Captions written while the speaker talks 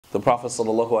The Prophet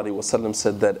ﷺ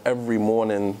said that every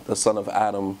morning the son of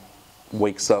Adam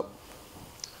wakes up,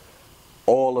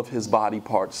 all of his body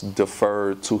parts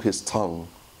defer to his tongue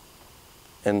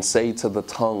and say to the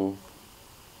tongue,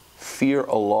 fear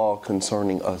Allah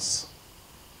concerning us.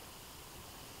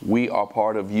 We are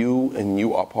part of you and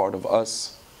you are part of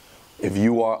us. If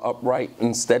you are upright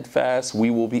and steadfast, we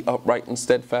will be upright and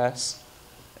steadfast.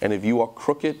 And if you are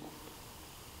crooked,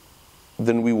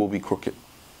 then we will be crooked.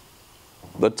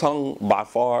 The tongue, by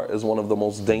far, is one of the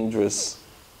most dangerous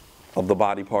of the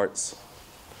body parts,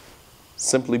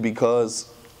 simply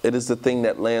because it is the thing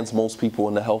that lands most people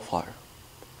in the hellfire.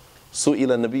 سئل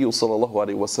النبي صلى الله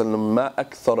عليه وسلم ما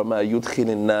أكثر ما يدخل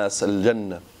الناس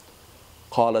الجنة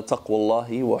قال تقوى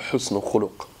الله وحسن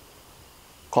خلق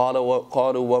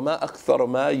قالوا وما أكثر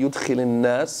ما يدخل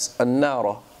الناس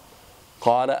النار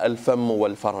قال الفم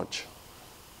والفرج.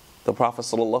 The Prophet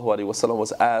ﷺ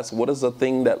was asked, what is the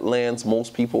thing that lands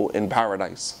most people in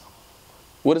paradise?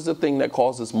 What is the thing that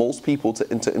causes most people to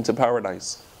enter into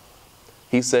paradise?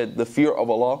 He said, the fear of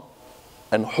Allah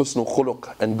and husnul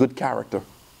khuluq, and good character.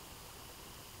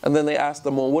 And then they asked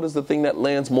him, well, what is the thing that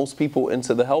lands most people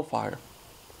into the hellfire?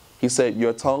 He said,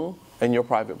 your tongue and your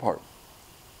private part.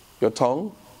 Your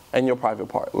tongue and your private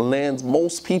part. Lands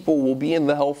most people will be in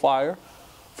the hellfire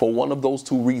for one of those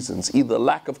two reasons, either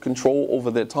lack of control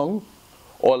over their tongue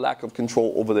or lack of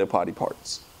control over their body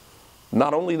parts.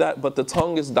 Not only that, but the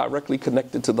tongue is directly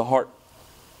connected to the heart.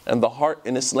 And the heart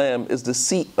in Islam is the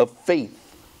seat of faith.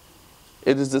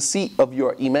 It is the seat of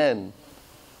your Iman.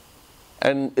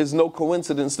 And it's no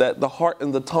coincidence that the heart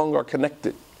and the tongue are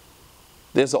connected.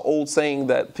 There's an old saying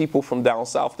that people from down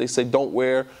south, they say, don't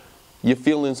wear your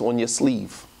feelings on your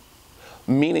sleeve.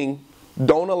 Meaning,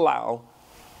 don't allow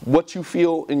what you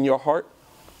feel in your heart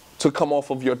to come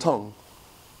off of your tongue.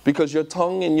 Because your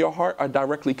tongue and your heart are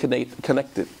directly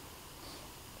connected.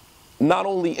 Not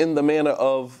only in the manner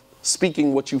of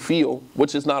speaking what you feel,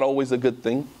 which is not always a good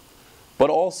thing, but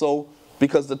also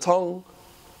because the tongue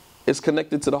is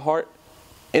connected to the heart,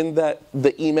 in that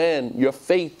the Iman, your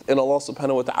faith in Allah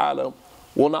subhanahu wa ta'ala,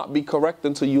 will not be correct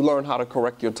until you learn how to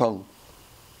correct your tongue.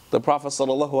 The Prophet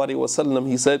sallallahu alaihi wasallam,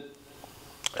 he said,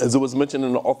 as it was mentioned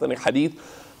in the authentic hadith,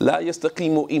 لا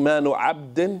يستقيم إيمان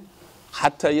عبد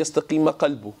حتى يستقيم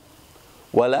قلبه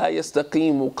ولا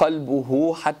يستقيم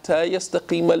قلبه حتى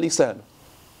يستقيم لسانه.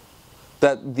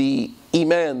 That the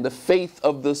Iman, the faith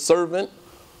of the servant,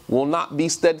 will not be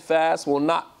steadfast, will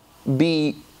not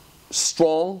be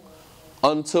strong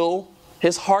until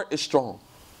his heart is strong.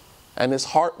 And his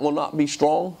heart will not be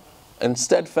strong and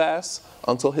steadfast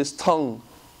until his tongue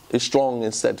is strong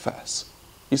and steadfast.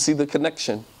 You see the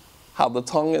connection, how the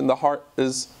tongue and the heart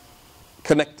is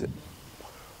connected.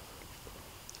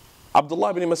 Abdullah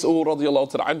ibn Mas'ud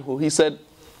radiyallahu ta'ala anhu, he said,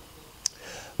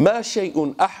 ما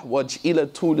شيء أحوج إلى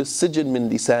طول السجن من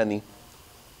لساني.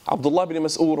 Abdullah ibn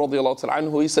Mas'ud radiyallahu ta'ala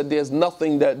anhu, he said, there's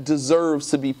nothing that deserves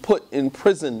to be put in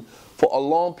prison for a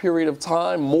long period of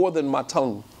time more than my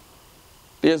tongue.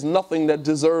 There's nothing that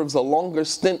deserves a longer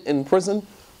stint in prison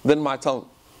than my tongue,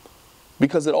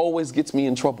 because it always gets me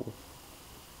in trouble.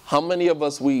 How many of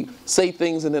us, we say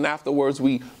things and then afterwards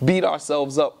we beat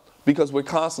ourselves up because we're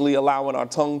constantly allowing our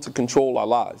tongue to control our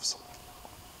lives?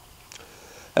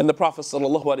 And the Prophet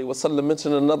ﷺ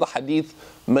mentioned in another hadith,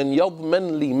 "Man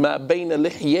yadman li ma bayna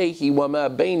lihiyayhi wa ma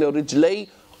bayna rijlay,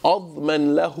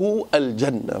 adman lahu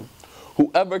al-jannah."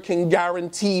 Whoever can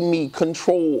guarantee me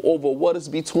control over what is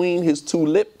between his two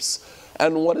lips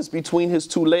and what is between his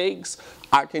two legs,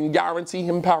 I can guarantee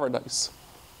him paradise.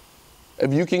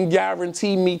 If you can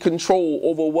guarantee me control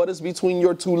over what is between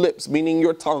your two lips, meaning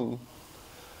your tongue,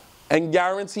 and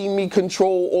guarantee me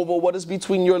control over what is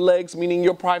between your legs, meaning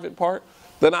your private part,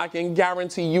 then I can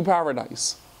guarantee you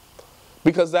paradise.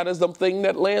 Because that is the thing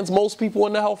that lands most people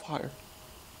in the hellfire,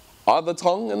 are the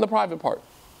tongue and the private part.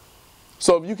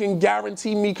 So if you can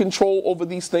guarantee me control over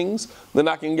these things, then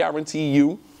I can guarantee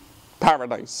you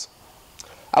paradise.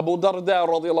 Abu Darda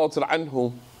radiyallahu ta'ala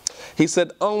anhu, he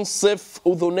said, أنصف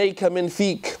أذنيك من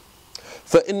فيك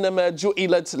فإنما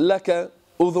جعلت لك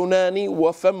أذنان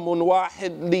وفم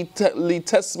واحد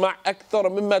لتسمع أكثر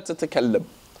مما تتكلم.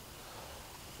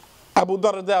 Abu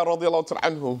Darda radiyallahu ta'ala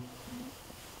anhu,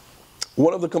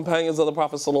 one of the companions of the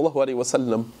Prophet sallallahu alaihi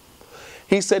wasallam,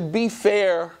 he said, be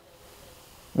fair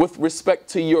with respect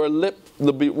to your lip,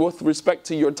 with respect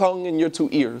to your tongue and your two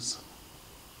ears.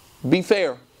 Be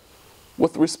fair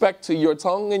with respect to your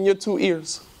tongue and your two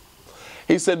ears.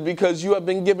 He said, because you have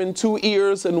been given two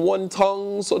ears and one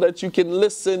tongue so that you can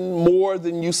listen more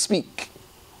than you speak.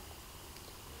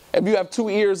 If you have two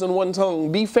ears and one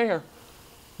tongue, be fair.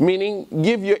 Meaning,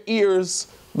 give your ears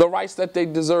the rights that they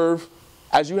deserve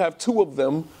as you have two of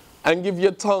them, and give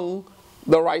your tongue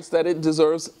the rights that it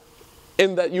deserves,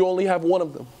 in that you only have one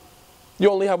of them. You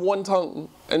only have one tongue.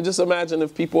 And just imagine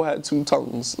if people had two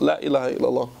tongues. La ilaha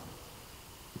illallah.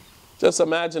 Just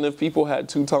imagine if people had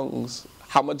two tongues,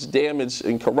 how much damage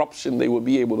and corruption they would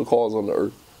be able to cause on the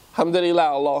earth. Alhamdulillah,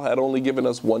 Allah had only given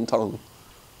us one tongue.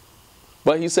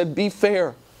 But He said, be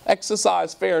fair.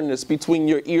 Exercise fairness between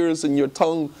your ears and your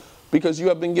tongue, because you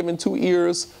have been given two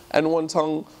ears and one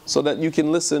tongue so that you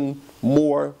can listen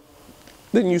more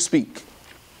than you speak.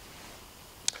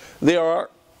 There are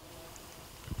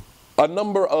a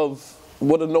number of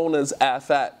what are known as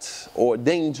afat, or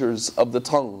dangers of the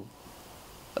tongue.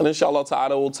 And inshallah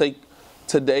ta'ala, we'll take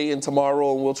today and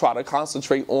tomorrow and we'll try to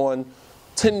concentrate on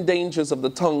 10 dangers of the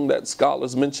tongue that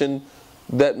scholars mention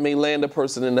that may land a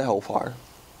person in the hellfire.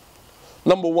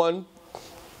 Number one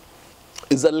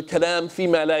is al-kalam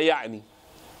fima la ya'ni.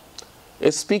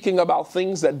 It's speaking about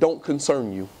things that don't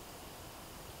concern you.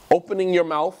 Opening your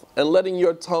mouth and letting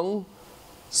your tongue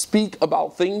speak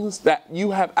about things that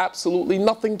you have absolutely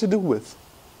nothing to do with.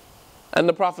 And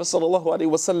the Prophet sallallahu alaihi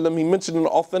wasallam, he mentioned in an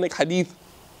authentic hadith,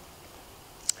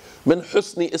 min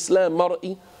husni islam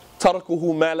mar'i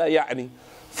tarakuhu ma la ya'ni.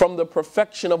 From the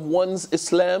perfection of one's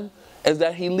Islam is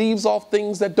that he leaves off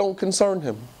things that don't concern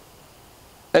him.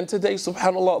 And today,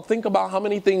 subhanAllah, think about how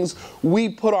many things we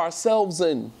put ourselves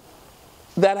in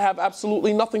that have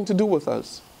absolutely nothing to do with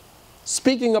us.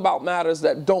 Speaking about matters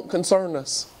that don't concern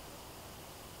us.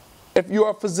 If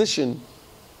you're a physician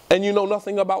and you know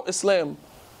nothing about Islam,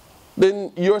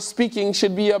 then your speaking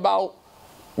should be about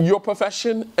your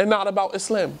profession and not about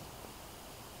Islam.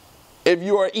 If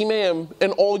you are Imam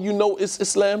and all you know is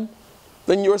Islam,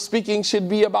 then your speaking should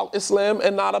be about Islam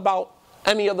and not about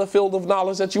any other field of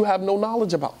knowledge that you have no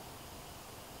knowledge about.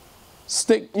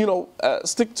 Stick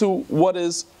to what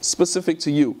is specific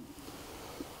to you.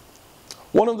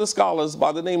 One of the scholars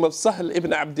by the name of Sahl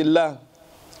ibn Abdullah,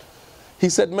 he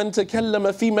said, "Man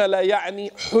takallama fima la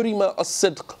ya'ni hurima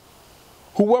as-sidq."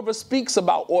 Whoever speaks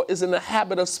about or is in the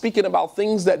habit of speaking about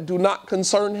things that do not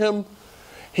concern him,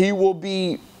 he will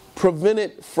be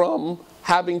prevented from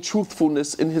having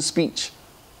truthfulness in his speech.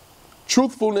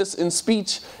 Truthfulness in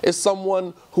speech is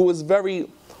someone who is very,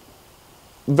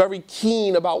 very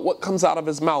keen about what comes out of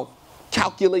his mouth,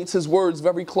 calculates his words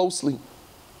very closely,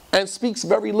 and speaks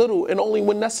very little and only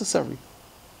when necessary.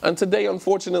 And today,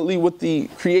 unfortunately, with the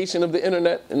creation of the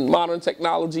internet and modern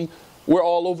technology, we're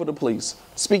all over the place,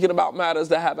 speaking about matters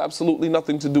that have absolutely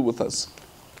nothing to do with us.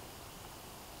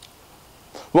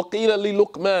 وَقِيلَ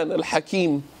لِلُقْمَانَ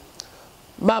الْحَكِيمِ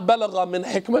مَا بَلَغَ مِنْ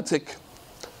حِكْمَتِكَ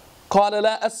قال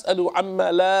لا أسأل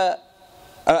عما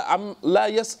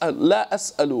لا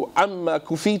أسأل عما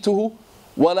كفيته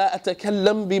ولا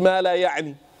أتكلم بما لا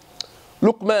يعني.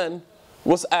 Luqman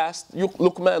was asked,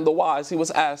 Luqman the wise, he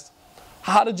was asked,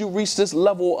 how did you reach this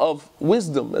level of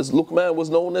wisdom? As Luqman was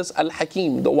known as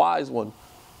Al-Hakim, the wise one.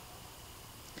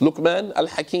 Luqman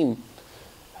Al-Hakim.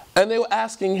 And they were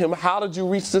asking him, how did you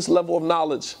reach this level of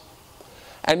knowledge?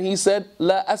 And he said,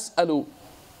 لا أسأل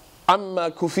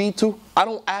amma kufitu. I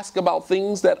don't ask about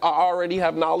things that I already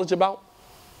have knowledge about.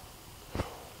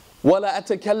 Wala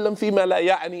atakallam fima la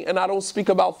ya'ni, and I don't speak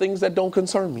about things that don't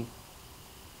concern me.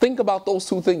 Think about those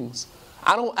two things.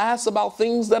 I don't ask about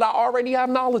things that I already have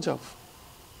knowledge of.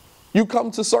 You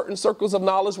come to certain circles of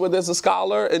knowledge where there's a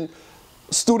scholar and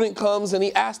a student comes and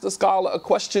he asks the scholar a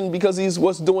question because he's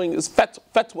what's doing is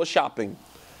fatwa shopping.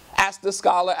 Ask the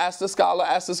scholar, ask the scholar,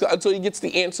 ask the scholar until he gets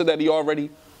the answer that he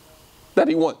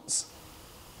wants.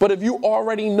 But if you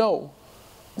already know,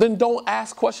 then don't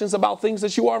ask questions about things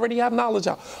that you already have knowledge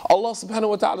of. Allah subhanahu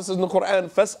wa ta'ala says in the Quran,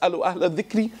 فَاسْأَلُوا أَهْلَ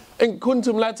الذِّكْرِ إِن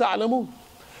كُنْتُمْ لَا تَعْلَمُونَ.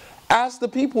 Ask the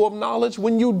people of knowledge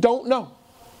when you don't know.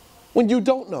 When you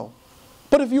don't know.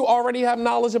 But if you already have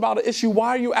knowledge about an issue, why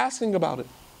are you asking about it?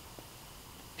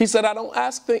 He said, I don't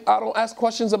ask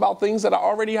questions about things that I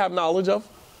already have knowledge of,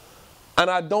 and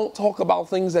I don't talk about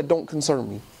things that don't concern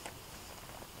me.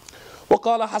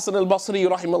 وقال حسن البصري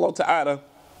رحمه الله تعالى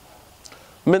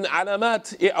من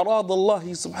علامات إعراض الله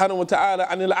سبحانه وتعالى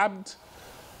عن العبد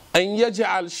أن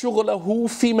يجعل شغله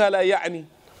فيما لا يعني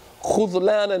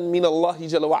خذلانا من الله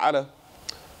جل وعلا.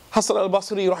 Hasan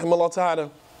al-Basri رحمه الله تعالى,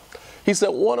 he said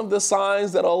one of the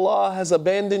signs that Allah has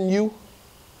abandoned you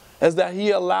is that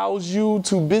He allows you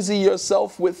to busy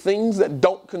yourself with things that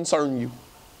don't concern you,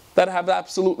 that have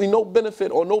absolutely no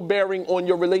benefit or no bearing on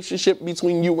your relationship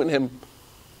between you and Him.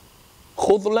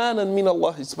 خُذْلَانًا مِنَ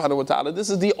اللَّهِ subhanahu wa ta'ala. This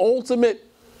is the ultimate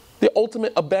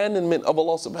abandonment of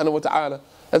Allah subhanahu wa ta'ala,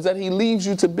 is that He leaves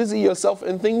you to busy yourself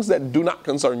in things that do not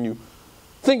concern you.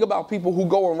 Think about people who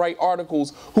go and write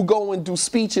articles, who go and do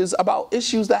speeches about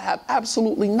issues that have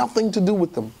absolutely nothing to do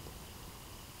with them,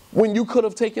 when you could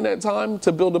have taken that time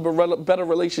to build a better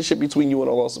relationship between you and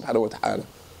Allah subhanahu wa ta'ala.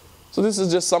 So this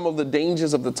is just some of the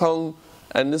dangers of the tongue,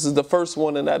 and this is the first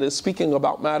one, and that is speaking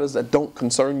about matters that don't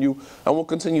concern you. And we'll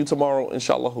continue tomorrow,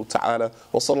 inshallah ta'ala.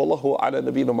 Wa sallallahu ala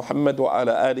nabiyyina Muhammad wa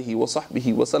ala alihi wa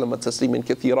sahbihi wa sallam tasliman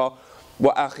kathira.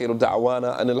 Wa akhiru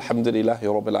da'wana an alhamdulillahi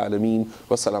rabbil alameen.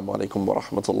 Wassalamu alaikum wa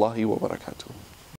rahmatullahi wa barakatuh.